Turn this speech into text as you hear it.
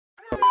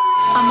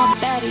I'm a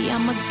baddie,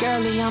 I'm a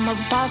girly, I'm a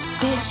boss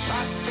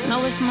bitch.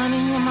 Know it's money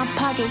in my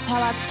pockets,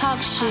 how I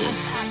talk shit.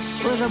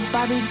 With a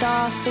Barbie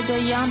doll figure,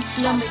 yeah, I'm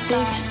slim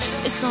thick.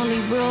 It's only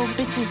real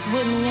bitches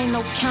with me, ain't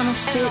no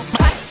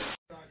counterfeits.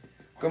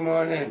 Good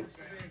morning.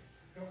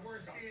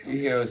 You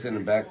hear us in the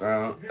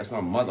background? That's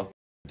my mother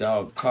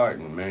dog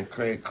Carton, man.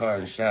 Craig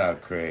Carton. Shout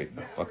out, Craig.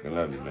 I fucking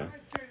love you, man.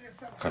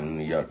 Come to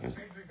New York and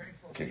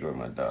kick it with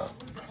my dog.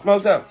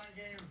 Smokes up.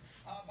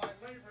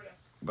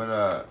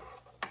 But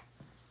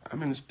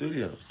I'm in the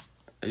studio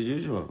as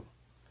usual.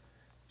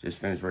 Just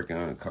finished working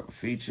on a couple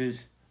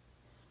features.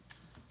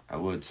 I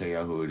would tell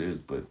y'all who it is,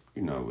 but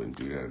you know I wouldn't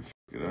do that and fuck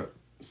it up.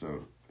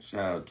 So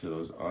shout out to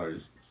those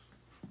artists,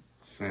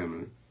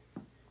 family.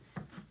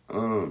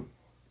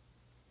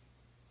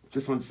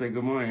 Just want to say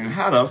good morning.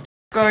 How the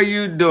fuck are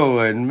you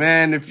doing,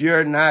 man? If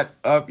you're not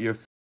up, you're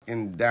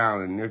fucking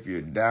down. And if you're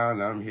down,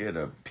 I'm here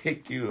to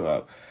pick you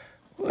up.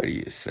 What do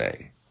you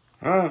say?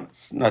 Huh?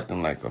 It's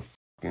nothing like a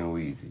fucking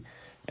Wheezy.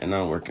 And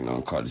I'm working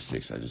on Carter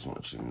 6. I just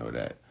want you to know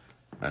that.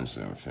 I just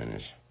never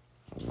finished.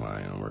 I was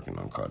lying. I'm working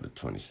on Carter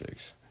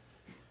 26.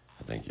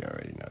 I think you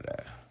already know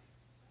that.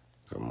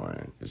 Good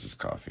morning. This is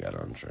coffee. I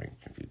don't drink.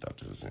 If you thought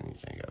this was anything, you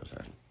can't get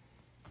outside.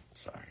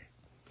 Sorry.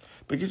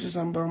 But get you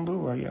some bamboo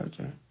while you're out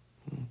there.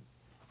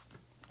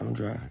 Don't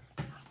drive.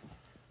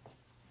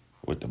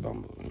 With the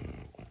bamboo.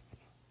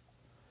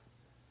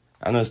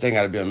 I know this thing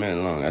got to be a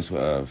minute long. That's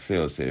what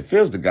Phil said.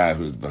 Phil's the guy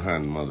who's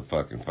behind the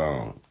motherfucking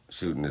phone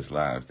shooting this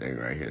live thing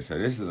right here. So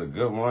this is a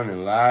good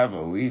morning live,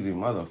 a Wheezy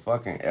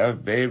motherfucking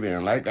F, baby.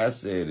 And like I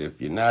said, if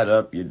you're not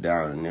up, you're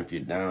down. And if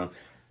you're down,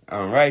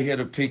 I'm right here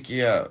to pick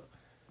you up.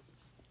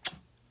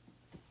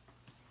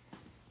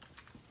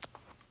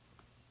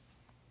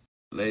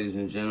 Ladies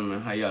and gentlemen,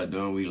 how y'all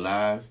doing? We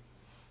live.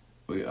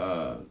 We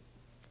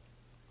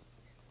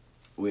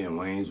in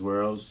Wayne's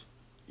Worlds.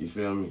 You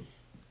feel me?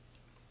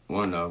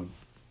 One of them.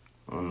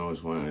 I don't know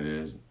which one it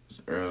is.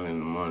 It's early in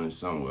the morning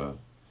somewhere.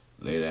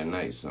 Late at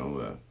night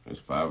somewhere. It's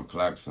 5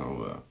 o'clock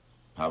somewhere.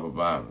 Pop a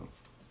bottle.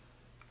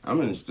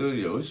 I'm in the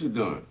studio. What you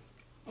doing?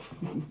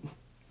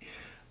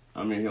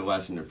 I'm in here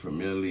watching the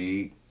Premier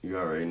League. You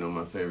already know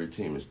my favorite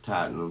team is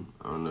Tottenham.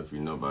 I don't know if you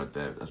know about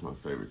that. That's my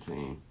favorite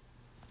team.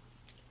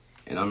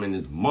 And I'm in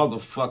this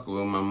motherfucker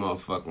with my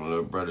motherfucking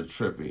little brother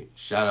Trippy.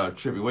 Shout out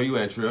Trippy. Where you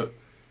at, Trip?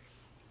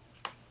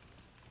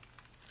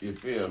 You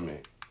feel me?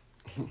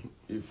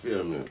 You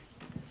feel me?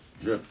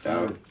 Dripped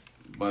out,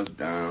 bust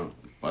down,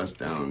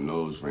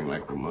 nose ring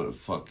like a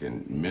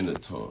motherfucking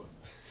minotaur.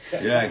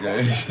 Yeah,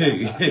 guys.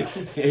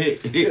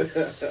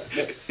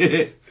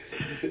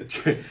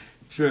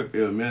 Trip,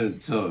 you're a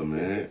minotaur,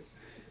 man.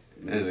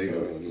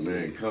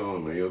 Man, come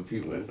on, man. Your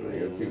people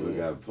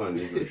got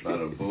punished by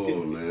the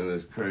bull, man.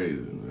 That's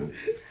crazy, man.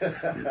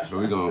 So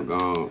we gonna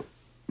go,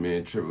 me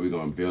and Trip, we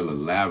gonna build a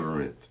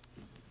labyrinth.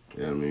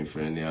 You know what I mean?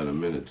 For any other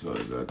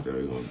minotaurs out there,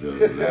 we gonna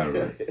build a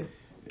labyrinth.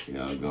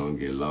 Y'all gonna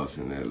get lost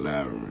in that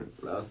labyrinth.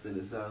 Lost in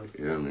the sauce.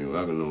 You know what I mean?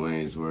 Welcome to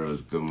Wayne's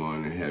Worlds. Good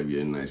morning. Have you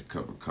a nice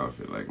cup of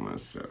coffee like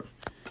myself.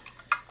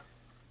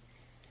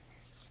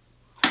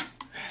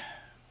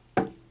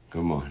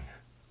 Good morning.